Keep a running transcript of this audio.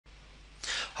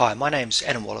Hi, my name's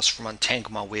Adam Wallace from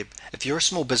Untangle My Web. If you're a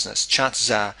small business, chances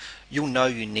are you'll know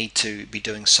you need to be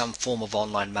doing some form of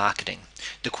online marketing.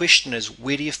 The question is,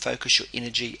 where do you focus your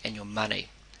energy and your money?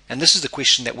 And this is the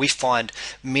question that we find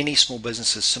many small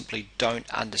businesses simply don't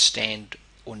understand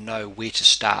or know where to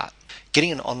start.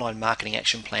 Getting an online marketing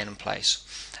action plan in place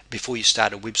before you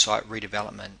start a website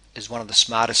redevelopment is one of the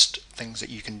smartest things that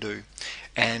you can do.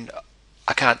 And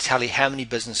I can't tell you how many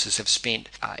businesses have spent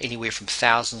anywhere from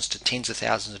thousands to tens of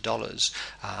thousands of dollars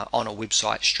on a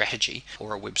website strategy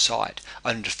or a website,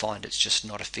 only to find it's just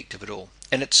not effective at all.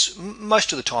 And it's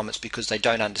most of the time it's because they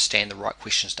don't understand the right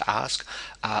questions to ask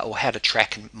or how to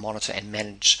track and monitor and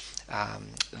manage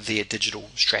their digital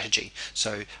strategy.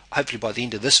 So hopefully by the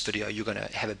end of this video you're going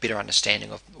to have a better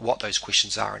understanding of what those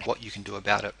questions are and what you can do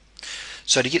about it.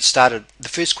 So to get started, the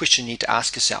first question you need to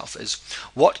ask yourself is,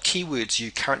 what keywords are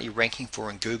you currently ranking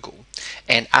for in Google,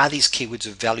 and are these keywords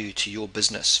of value to your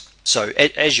business? So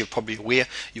as you're probably aware,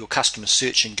 your customers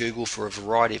search in Google for a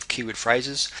variety of keyword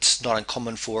phrases. It's not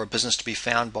uncommon for a business to be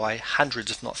found by hundreds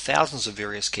if not thousands of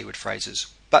various keyword phrases.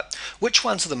 But which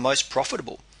ones are the most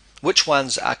profitable? Which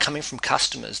ones are coming from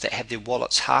customers that have their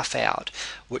wallets half out,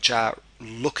 which are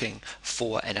looking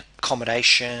for an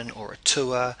accommodation or a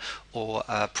tour or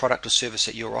a product or service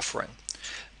that you're offering?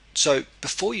 So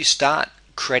before you start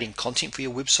creating content for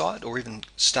your website or even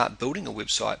start building a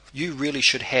website, you really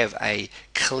should have a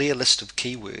clear list of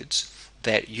keywords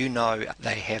that you know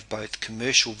they have both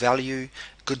commercial value,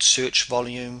 good search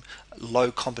volume,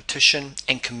 low competition,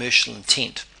 and commercial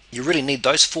intent. You really need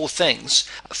those four things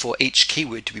for each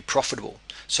keyword to be profitable.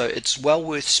 So it's well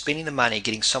worth spending the money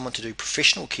getting someone to do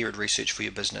professional keyword research for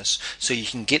your business so you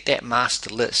can get that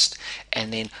master list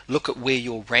and then look at where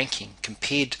you're ranking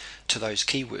compared to those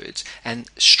keywords, and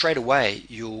straight away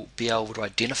you'll be able to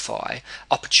identify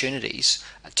opportunities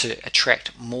to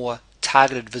attract more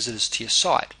targeted visitors to your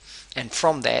site, and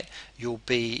from that you'll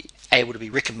be able to be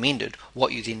recommended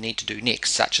what you then need to do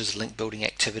next, such as link building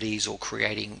activities or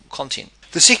creating content.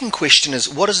 The second question is,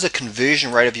 what is the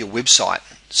conversion rate of your website?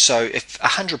 So if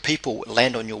 100 people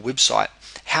land on your website,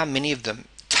 how many of them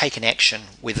take an action,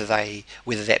 whether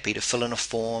that be to fill in a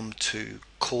form, to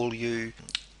call you,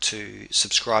 to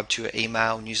subscribe to your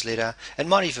email newsletter? It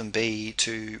might even be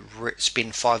to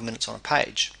spend 5 minutes on a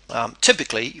page.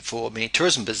 Typically for many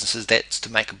tourism businesses that's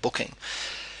to make a booking.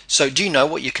 So do you know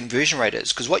what your conversion rate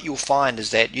is? Because what you'll find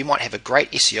is that you might have a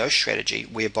great SEO strategy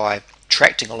whereby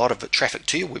attracting a lot of traffic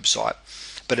to your website,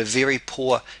 but a very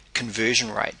poor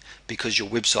conversion rate because your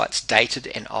website's dated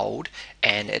and old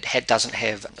and it doesn't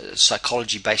have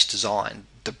psychology-based design,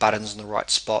 the buttons in the right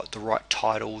spot, the right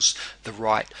titles, the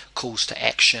right calls to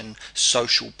action,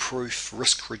 social proof,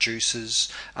 risk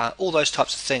reducers, all those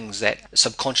types of things that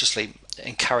subconsciously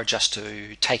encourage us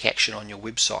to take action on your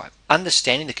website.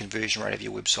 Understanding the conversion rate of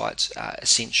your website's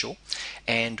essential,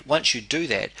 and once you do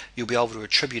that, you'll be able to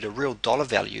attribute a real dollar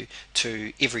value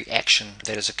to every action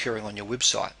that is occurring on your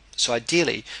website. So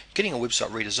ideally, getting a website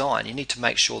redesigned, you need to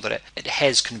make sure that it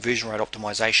has conversion rate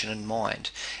optimization in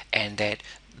mind, and that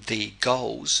the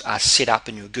goals are set up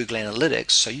in your Google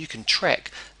Analytics so you can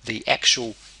track the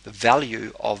actual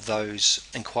value of those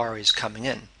inquiries coming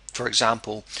in. For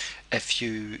example, if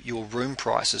your room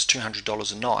price is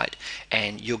 $200 a night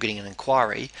and you're getting an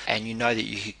inquiry and you know that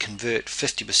you could convert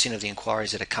 50% of the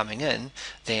inquiries that are coming in,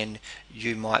 then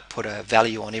you might put a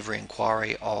value on every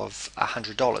inquiry of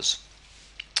 $100.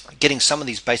 Getting some of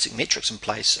these basic metrics in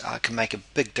place can make a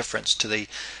big difference to the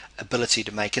ability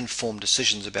to make informed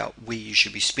decisions about where you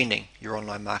should be spending your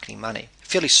online marketing money.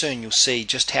 Fairly soon you'll see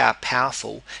just how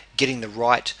powerful getting the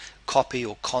right copy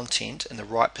or content in the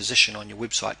right position on your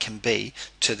website can be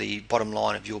to the bottom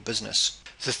line of your business.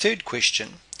 The third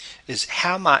question is,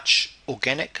 how much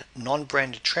organic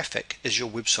non-branded traffic is your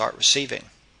website receiving?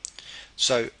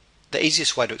 So the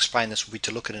easiest way to explain this would be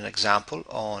to look at an example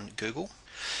on Google.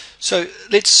 So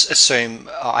let's assume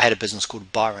I had a business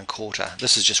called Byron Quarter.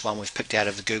 This is just one we've picked out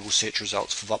of the Google search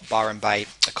results for Byron Bay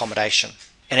accommodation.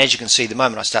 And as you can see, the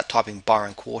moment I start typing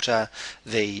Byron Quarter,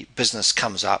 the business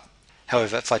comes up.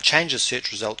 However, if I change the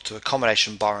search result to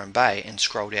accommodation Byron Bay and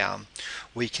scroll down,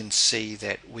 we can see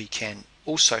that we can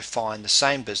also find the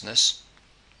same business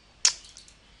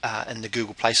in the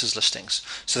Google Places listings.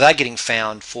 So they're getting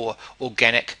found for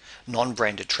organic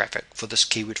non-branded traffic for this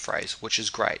keyword phrase, which is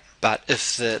great. But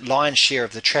if the lion's share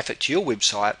of the traffic to your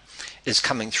website is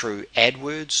coming through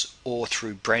AdWords or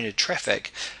through branded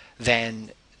traffic,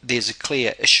 then there's a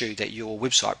clear issue that your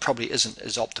website probably isn't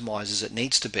as optimized as it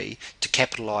needs to be to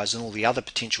capitalize on all the other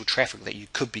potential traffic that you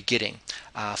could be getting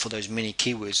for those many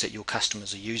keywords that your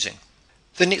customers are using.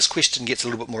 The next question gets a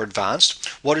little bit more advanced.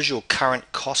 What is your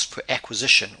current cost per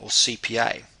acquisition, or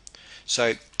CPA?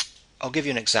 So I'll give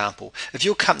you an example. If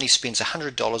your company spends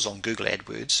 $100 on Google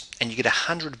AdWords and you get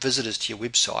 100 visitors to your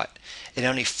website and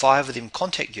only 5 of them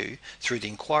contact you through the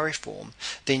inquiry form,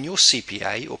 then your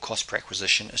CPA, or cost per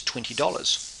acquisition, is $20.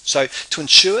 So to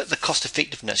ensure the cost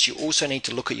effectiveness, you also need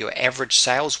to look at your average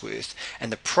sales worth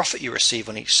and the profit you receive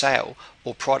on each sale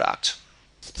or product.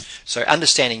 So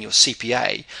understanding your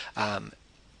CPA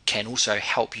can also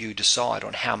help you decide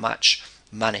on how much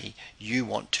money you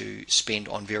want to spend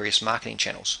on various marketing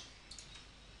channels.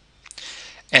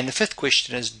 And the fifth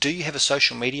question is, do you have a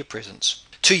social media presence?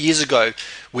 2 years ago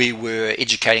we were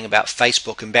educating about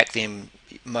Facebook, and back then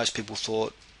most people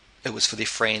thought it was for their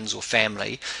friends or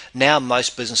family. Now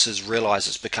most businesses realize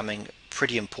it's becoming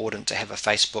pretty important to have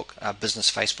a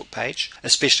business Facebook page,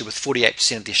 especially with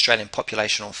 48% of the Australian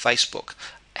population on Facebook.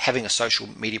 Having a social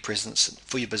media presence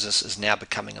for your business is now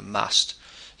becoming a must.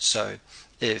 So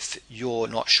if you're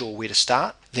not sure where to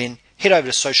start, then head over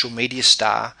to Social Media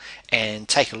Star and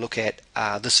take a look at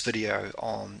this video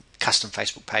on custom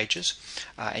Facebook pages,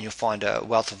 and you'll find a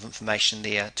wealth of information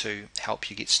there to help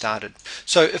you get started.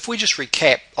 So if we just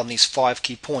recap on these 5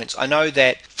 key points, I know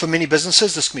that for many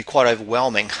businesses this can be quite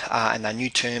overwhelming, and they're new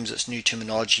terms, it's new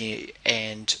terminology,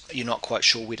 and you're not quite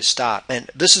sure where to start. And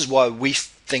this is why we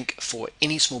think for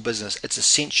any small business it's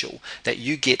essential that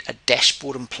you get a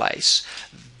dashboard in place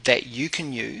that you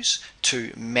can use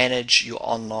to manage your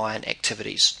online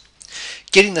activities.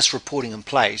 Getting this reporting in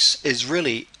place is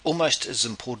really almost as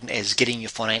important as getting your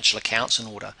financial accounts in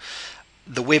order.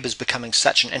 The web is becoming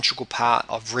such an integral part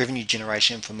of revenue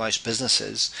generation for most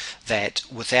businesses that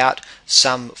without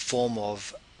some form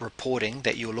of reporting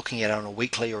that you're looking at on a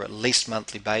weekly or at least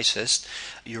monthly basis,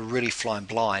 you're really flying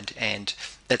blind, and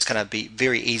that's going to be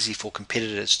very easy for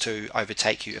competitors to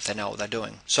overtake you if they know what they're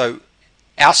doing. So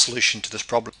our solution to this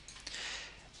problem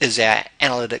is our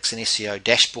analytics and SEO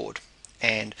dashboard,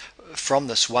 and from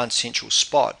this one central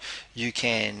spot you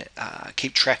can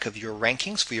keep track of your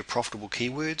rankings for your profitable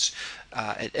keywords.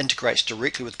 It integrates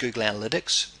directly with Google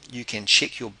Analytics. You can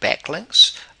check your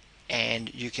backlinks,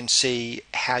 and you can see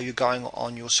how you're going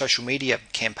on your social media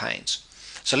campaigns.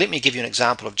 So let me give you an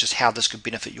example of just how this could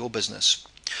benefit your business.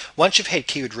 Once you've had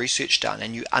keyword research done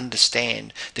and you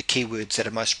understand the keywords that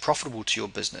are most profitable to your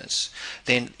business,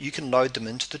 then you can load them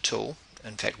into the tool.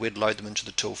 In fact, we'd load them into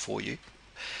the tool for you,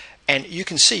 and you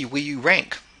can see where you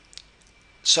rank.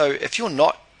 So if you're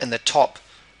not in the top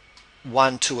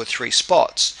 1, 2 or 3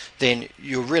 spots, then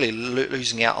you're really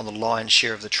losing out on the lion's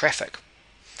share of the traffic.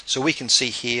 So we can see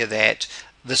here that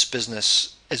this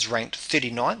business is ranked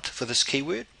 39th for this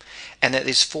keyword, and that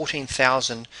there's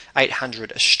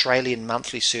 14,800 Australian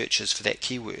monthly searches for that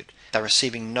keyword. They're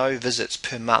receiving no visits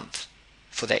per month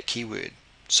for that keyword.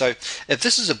 So if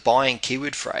this is a buying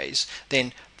keyword phrase,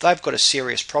 then they've got a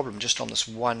serious problem just on this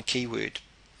one keyword,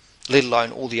 let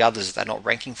alone all the others that they're not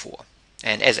ranking for.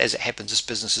 And as it happens, this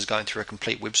business is going through a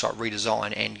complete website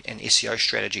redesign and SEO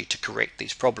strategy to correct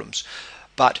these problems.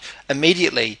 But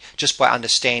immediately, just by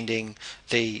understanding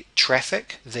the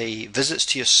traffic, the visits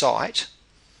to your site,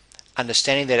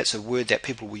 understanding that it's a word that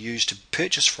people will use to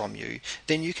purchase from you,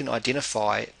 then you can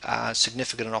identify a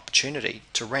significant opportunity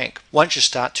to rank. Once you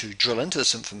start to drill into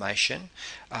this information,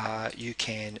 you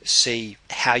can see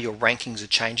how your rankings are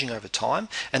changing over time,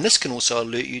 and this can also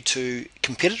alert you to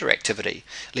competitor activity.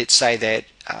 Let's say that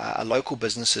a local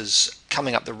business is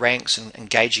coming up the ranks and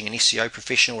engaging an SEO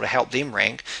professional to help them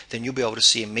rank, then you'll be able to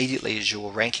see immediately as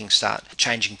your rankings start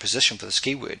changing position for this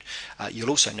keyword. You'll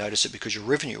also notice it because your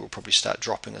revenue will probably start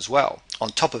dropping as well. On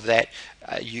top of that,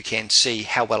 you can see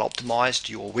how well optimized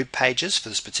your web page is for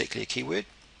this particular keyword,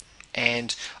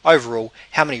 and overall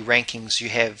how many rankings you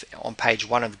have on page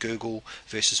 1 of Google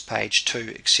versus page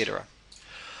 2, etc.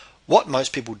 What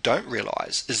most people don't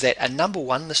realize is that a number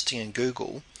 1 listing in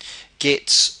Google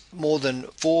gets more than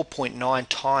 4.9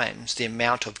 times the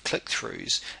amount of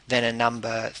click-throughs than a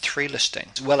number 3 listing.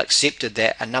 It's well accepted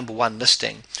that a number 1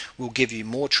 listing will give you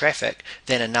more traffic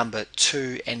than a number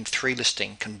 2 and 3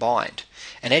 listing combined.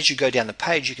 And as you go down the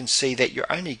page, you can see that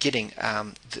you're only getting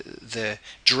the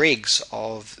dregs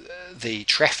of the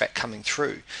traffic coming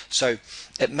through. So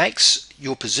it makes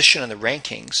your position in the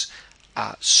rankings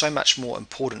so much more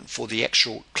important for the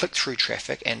actual click-through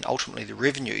traffic and ultimately the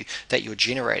revenue that you're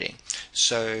generating.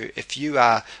 So if you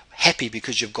are happy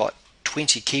because you've got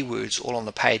 20 keywords all on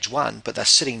the page 1, but they're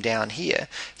sitting down here,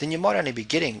 then you might only be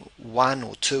getting 1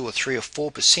 or 2 or 3 or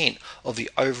 4% of the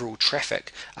overall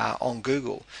traffic on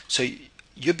Google. So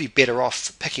you'd be better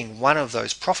off picking one of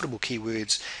those profitable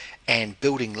keywords and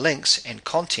building links and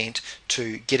content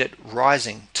to get it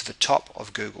rising to the top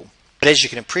of Google. But as you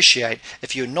can appreciate,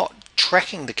 if you're not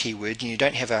tracking the keyword and you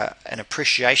don't have an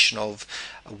appreciation of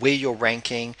where you're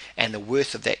ranking and the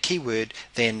worth of that keyword,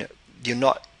 then you're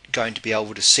not going to be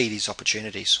able to see these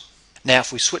opportunities. Now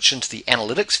if we switch into the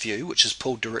analytics view, which is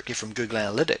pulled directly from Google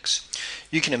Analytics,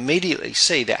 you can immediately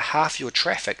see that half your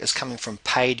traffic is coming from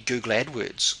paid Google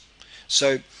AdWords.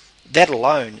 So that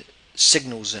alone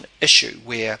signals an issue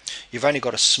where you've only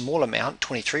got a small amount,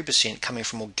 23%, coming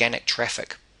from organic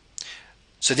traffic.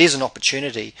 So there's an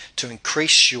opportunity to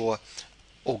increase your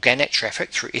organic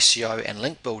traffic through SEO and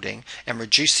link building and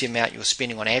reduce the amount you're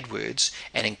spending on AdWords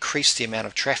and increase the amount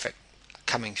of traffic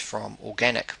coming from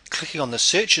organic. Clicking on the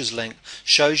searches link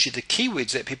shows you the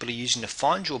keywords that people are using to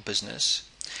find your business,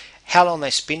 how long they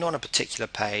spend on a particular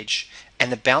page,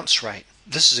 and the bounce rate.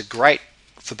 This is great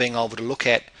for being able to look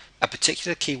at a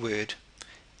particular keyword,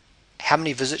 how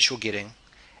many visits you're getting,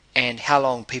 and how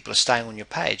long people are staying on your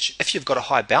page. If you've got a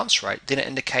high bounce rate, then it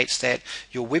indicates that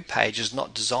your web page is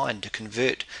not designed to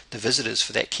convert the visitors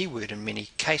for that keyword in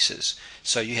many cases.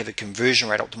 So you have a conversion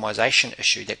rate optimization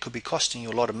issue that could be costing you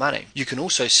a lot of money. You can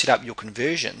also set up your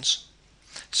conversions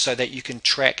so that you can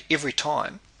track every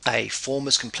time a form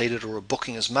is completed or a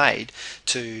booking is made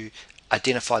to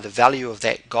identify the value of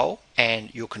that goal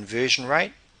and your conversion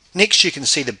rate. Next, you can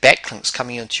see the backlinks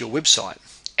coming into your website.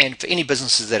 And for any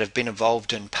businesses that have been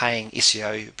involved in paying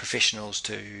SEO professionals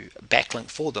to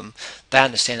backlink for them, they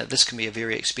understand that this can be a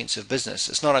very expensive business.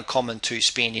 It's not uncommon to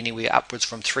spend anywhere upwards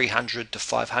from $300 to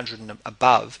 $500 and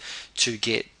above to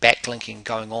get backlinking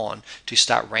going on to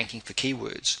start ranking for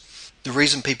keywords. The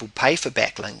reason people pay for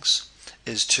backlinks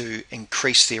is to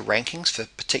increase their rankings for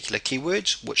particular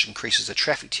keywords, which increases the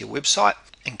traffic to your website,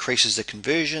 increases the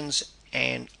conversions,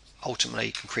 and ultimately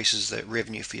increases the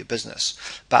revenue for your business.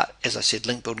 But as I said,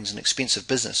 link building is an expensive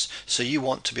business, so you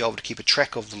want to be able to keep a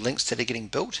track of the links that are getting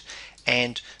built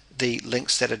and the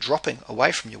links that are dropping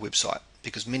away from your website,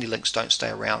 because many links don't stay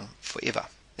around forever.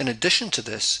 In addition to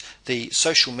this, the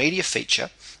social media feature,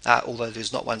 although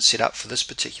there's not one set up for this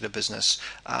particular business,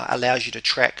 allows you to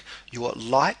track your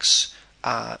likes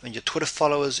and your Twitter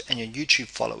followers and your YouTube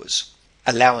followers,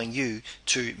 allowing you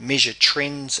to measure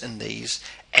trends in these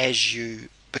as you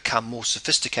become more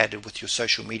sophisticated with your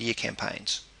social media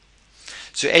campaigns.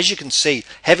 So as you can see,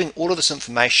 having all of this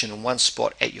information in one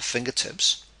spot at your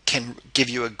fingertips can give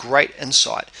you a great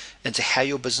insight into how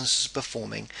your business is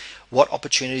performing, what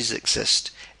opportunities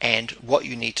exist, and what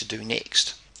you need to do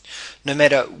next. No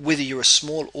matter whether you're a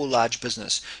small or large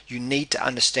business, you need to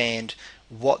understand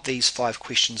what these 5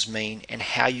 questions mean and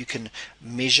how you can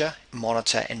measure,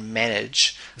 monitor, and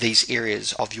manage these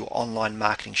areas of your online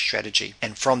marketing strategy.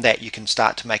 And from that, you can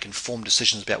start to make informed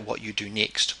decisions about what you do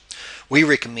next. We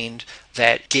recommend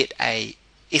that get a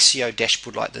SEO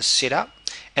dashboard like this set up,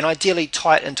 and ideally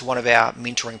tie it into one of our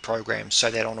mentoring programs so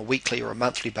that on a weekly or a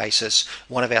monthly basis,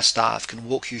 one of our staff can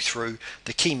walk you through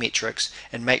the key metrics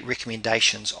and make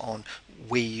recommendations on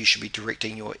where you should be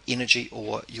directing your energy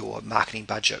or your marketing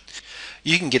budget.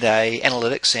 You can get a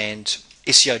analytics and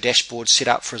SEO dashboard set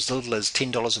up for as little as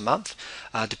 $10 a month,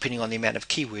 depending on the amount of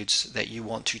keywords that you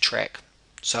want to track.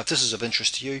 So if this is of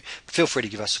interest to you, feel free to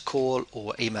give us a call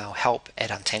or email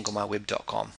help@untanglemyweb.com.